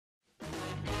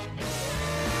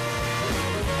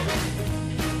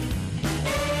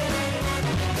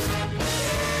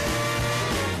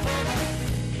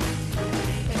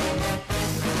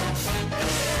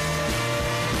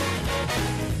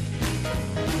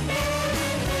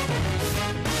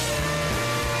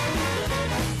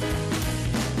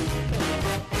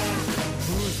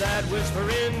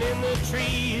whispering in the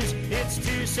trees. It's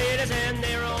two cities and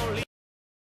they're only.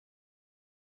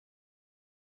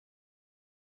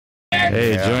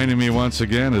 Hey, joining me once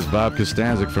again is Bob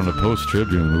Kostanzik from the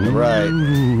Post-Tribune. Ooh. Right.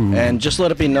 And just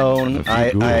let it be known,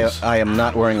 I am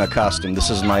not wearing a costume. This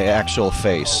is my actual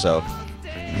face, so.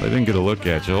 I didn't get a look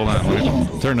at you. Hold on. Let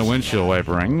me turn the windshield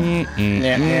wiper on.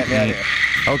 Yeah.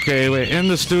 Okay, wait. In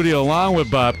the studio, along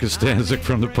with Bob Kostanzik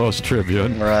from the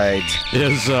Post-Tribune. Right.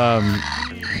 Is,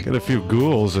 got a few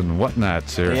ghouls and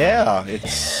whatnots here. Yeah,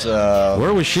 it's,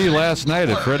 Where was she last night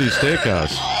at Freddy's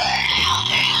Steakhouse?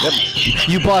 Yep.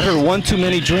 You bought her one too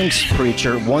many drinks,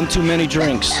 preacher. One too many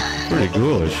drinks. Pretty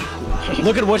ghoulish.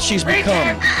 Look at what she's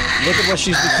become. Look at what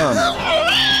she's become.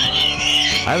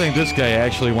 I think this guy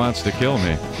actually wants to kill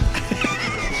me.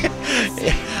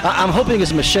 I'm hoping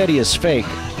his machete is fake.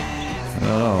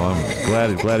 Oh,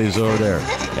 I'm glad he's over there.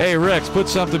 Hey, Rex, put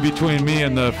something between me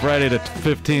and the Friday the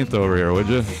 15th over here, would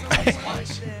you?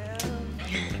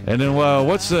 And then,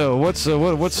 what's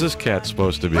this cat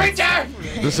supposed to be? Preacher!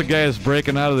 This the guy that's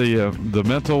breaking out of the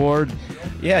mental ward?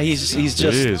 Yeah, he's just.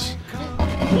 Jeez.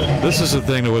 This is the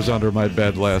thing that was under my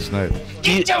bed last night.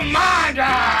 Get your mind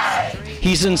right!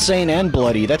 He's insane and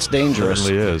bloody. That's dangerous.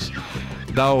 Certainly is.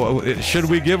 Now, should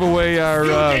we give away our?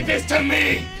 You did this to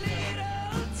me.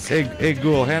 Hey,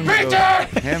 Ghoul, hand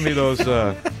me those.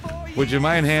 Would you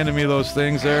mind handing me those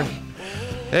things there?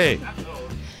 Hey,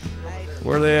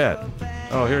 where are they at?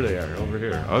 Oh, here they are, over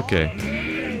here.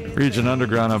 Okay. Region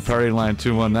Underground on Party Line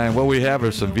 219. What we have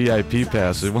are some VIP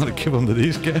passes. Want to give them to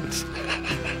these cats?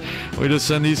 We just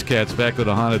send these cats back to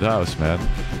the haunted house, man.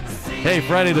 Hey,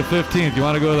 Friday the 15th, you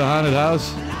want to go to the haunted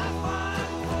house?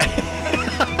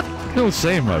 He don't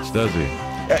say much, does he?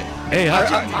 Hey,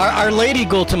 our lady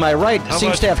ghoul to my right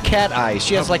seems to have cat eyes.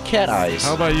 She has like cat eyes.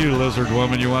 How about you, lizard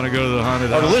woman? You want to go to the haunted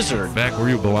house? Lizard. Back where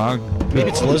you belong? Maybe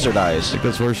it's lizard eyes. I think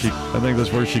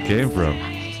that's where she came from.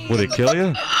 Would it kill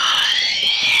you?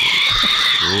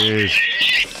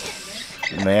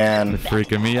 Jeez. Man. You're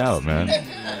freaking me out, man.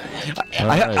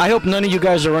 I hope none of you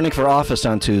guys are running for office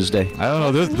on Tuesday. I don't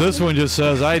know. This one just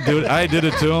says I did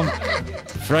it to him.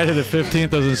 Friday the 15th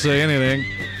doesn't say anything.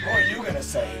 What are you gonna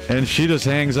say? And she just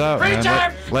hangs out,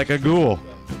 man, like a ghoul.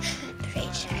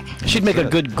 She'd make a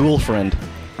good ghoul friend.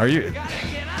 Are you?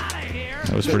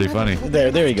 That was pretty funny.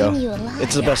 There you go.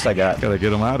 It's the best I got. Gotta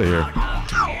get him out of here.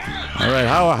 All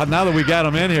right, now that we got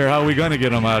him in here, how are we going to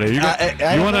get him out of here?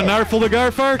 You want to narfle the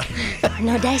Garfark?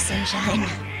 No dice, sunshine.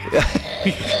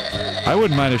 I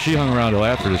wouldn't mind if she hung around till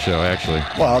after the show, actually.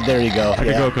 Well, there you go. I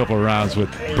could go a couple of rounds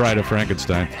with Bride of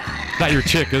Frankenstein. Not your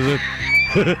chick, is it?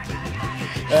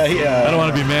 I don't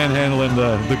want to be manhandling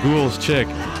the ghoul's chick.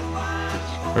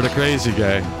 Or the crazy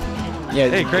guy. Yeah.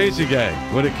 Hey, crazy guy,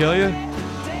 would it kill you?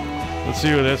 Let's see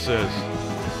who this is.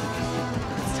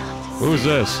 Who's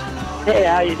this? Hey,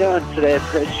 how you doing today,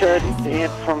 Pritchard?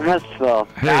 Ian from Huntsville.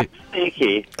 Hey. Not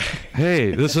Stinky. Hey,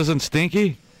 this isn't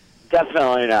Stinky?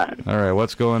 Definitely not. All right,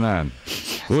 what's going on?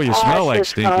 Ooh, you smell like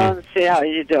Stinky. To see how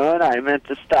you doing. I meant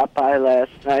to stop by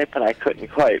last night, but I couldn't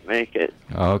quite make it.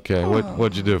 Oh, okay.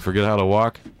 What'd you do? Forget how to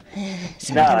walk?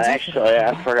 No, actually,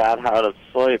 I forgot how to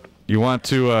sleep. You want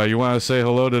to say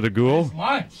hello to the ghoul?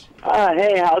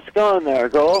 Hey, how's it going there,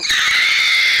 ghoul?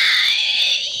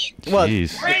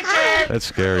 Jeez. That's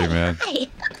scary, man.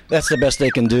 That's the best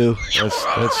they can do.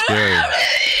 That's scary.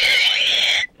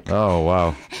 Oh,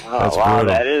 wow. That's wow,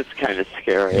 brutal. that is kind of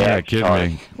scary. Yeah, kidding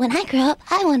me. When I grow up,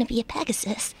 I want to be a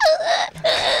Pegasus.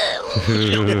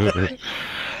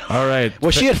 All right.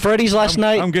 Was she at Freddy's last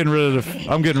night? I'm getting rid of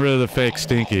the fake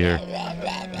Stinky here.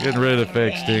 Getting rid of the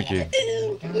fake Stinky.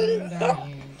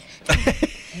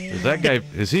 Is that guy?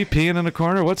 Is he peeing in the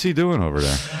corner? What's he doing over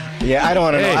there? Yeah, I don't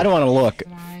want to know. I don't want to look.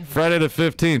 Friday the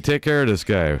 15th. Take care of this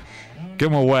guy. Give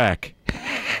him a whack.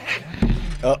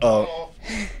 Uh-oh.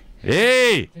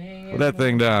 Hey! Put that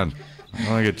thing down. I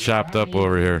want to get chopped up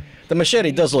over here. The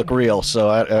machete does look real, so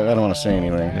I don't want to say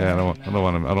anything. Yeah, I don't want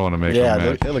to make him mad.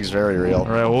 Yeah, it looks very real. All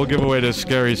right, we'll give away this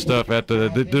scary stuff at the.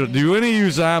 Do any of you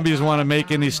zombies want to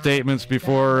make any statements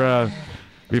before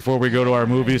we go to our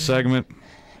movie segment?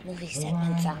 Movie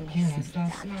segment, zombies.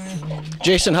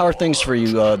 Jason, how are things for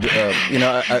you?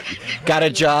 Got a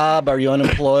job? Are you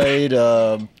unemployed?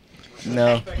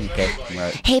 No. Okay. All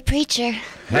right. Hey, preacher.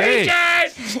 Hey,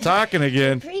 he's talking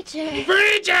again. Preacher.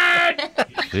 Preacher!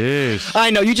 Jeez. I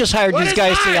know, you just hired these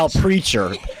guys to yell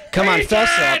preacher. Come on, fess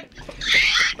up.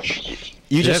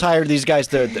 You just hired these guys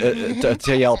to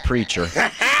yell preacher.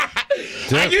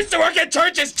 I used to work at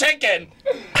Church's Chicken.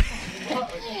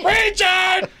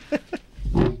 Preacher!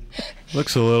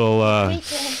 Looks a little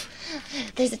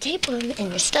If there's a tapeworm in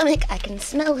your stomach, I can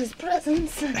smell his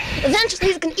presence. Eventually,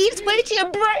 he's gonna eat his way to your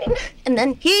brain, and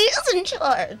then he's in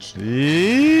charge.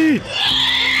 You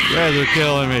guys are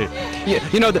killing me.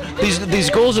 You know, these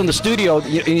girls in the studio,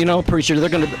 you know, preacher, they're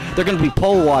gonna be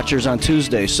poll watchers on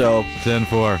Tuesday. So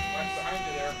 10-4.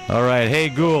 All right, hey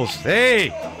ghouls, hey,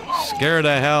 scared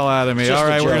the hell out of me. Just All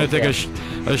right, a we're gonna joke, take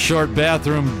a short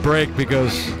bathroom break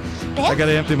because I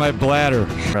gotta empty my bladder.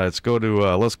 All right, let's go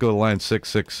to line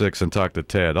 666 and talk to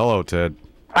Ted. Hello, Ted.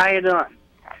 How you doing?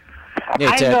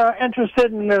 Hey, Ted. I'm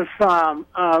interested in this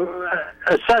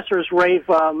assessor's rate,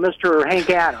 Mr. Hank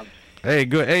Adams. Hey,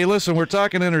 good. Hey, listen, we're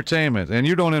talking entertainment, and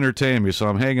you don't entertain me, so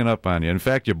I'm hanging up on you. In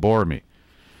fact, you bore me.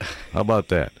 How about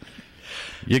that?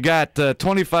 You got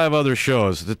 25 other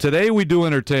shows. Today we do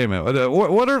entertainment.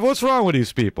 What's wrong with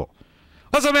these people?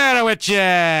 What's the matter with you?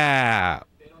 They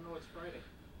don't know it's Friday.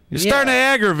 You're starting to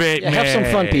aggravate me. Have some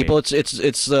fun, people. It's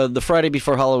the Friday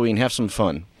before Halloween. Have some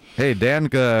fun. Hey, Dan,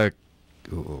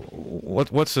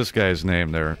 what's this guy's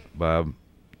name there, Bob?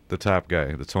 The top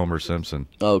guy. That's Homer Simpson.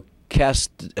 Oh,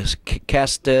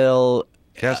 Castellaneta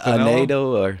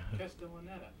or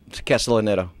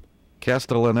Castellaneta.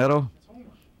 Castellaneta?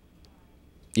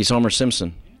 He's Homer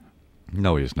Simpson.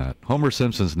 No, he's not. Homer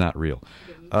Simpson's not real.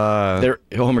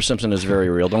 Homer Simpson is very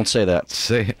real. Don't say that.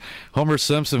 Say, Homer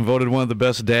Simpson voted one of the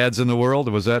best dads in the world.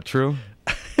 Was that true?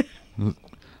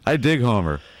 I dig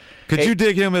Homer. Could you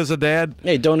dig him as a dad?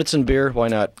 Hey, donuts and beer. Why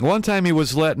not? One time he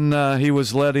was letting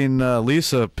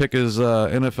Lisa pick his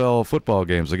NFL football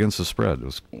games against the spread. It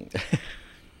was...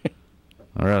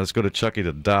 All right, let's go to Chucky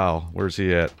the Doll. Where's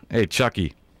he at? Hey,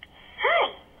 Chucky.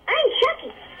 Hi, I'm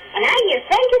Chucky, and I'm your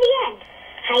friend to the end.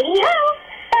 Heidi ho!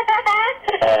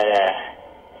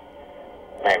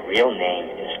 My real name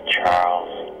is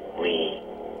Charles Lee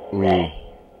Ray.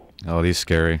 Oh, he's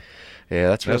scary. Yeah,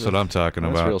 that's what I'm talking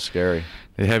about. That's real scary.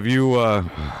 Have you?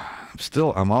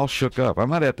 I'm all shook up. I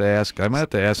might have to ask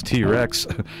T-Rex,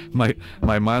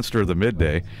 my monster of the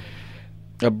midday.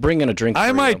 Bring in a drink.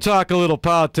 I might talk a little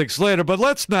politics later, but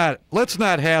let's not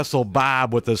hassle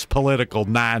Bob with this political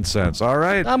nonsense. All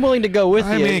right? I'm willing to go with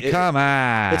you. I mean, come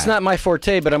on. It's not my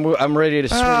forte, but I'm ready to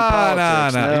swing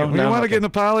politics. No. You want to get into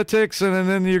politics, and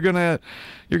then you're gonna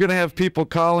have people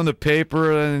calling the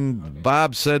paper, and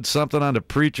Bob said something on the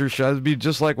preacher show. It'd be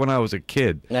just like when I was a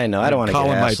kid. I know. I don't want to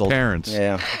calling get my parents.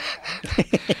 Yeah.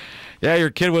 Yeah, your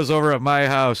kid was over at my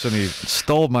house and he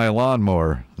stole my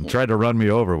lawnmower and tried to run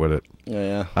me over with it.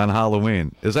 Yeah. On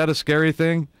Halloween. Is that a scary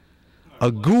thing?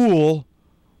 A ghoul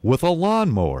with a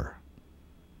lawnmower.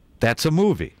 That's a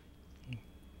movie.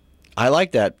 I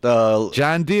like that.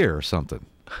 John Deere or something.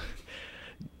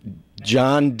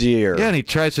 John Deere. Yeah, and he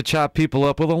tries to chop people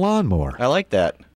up with a lawnmower. I like that.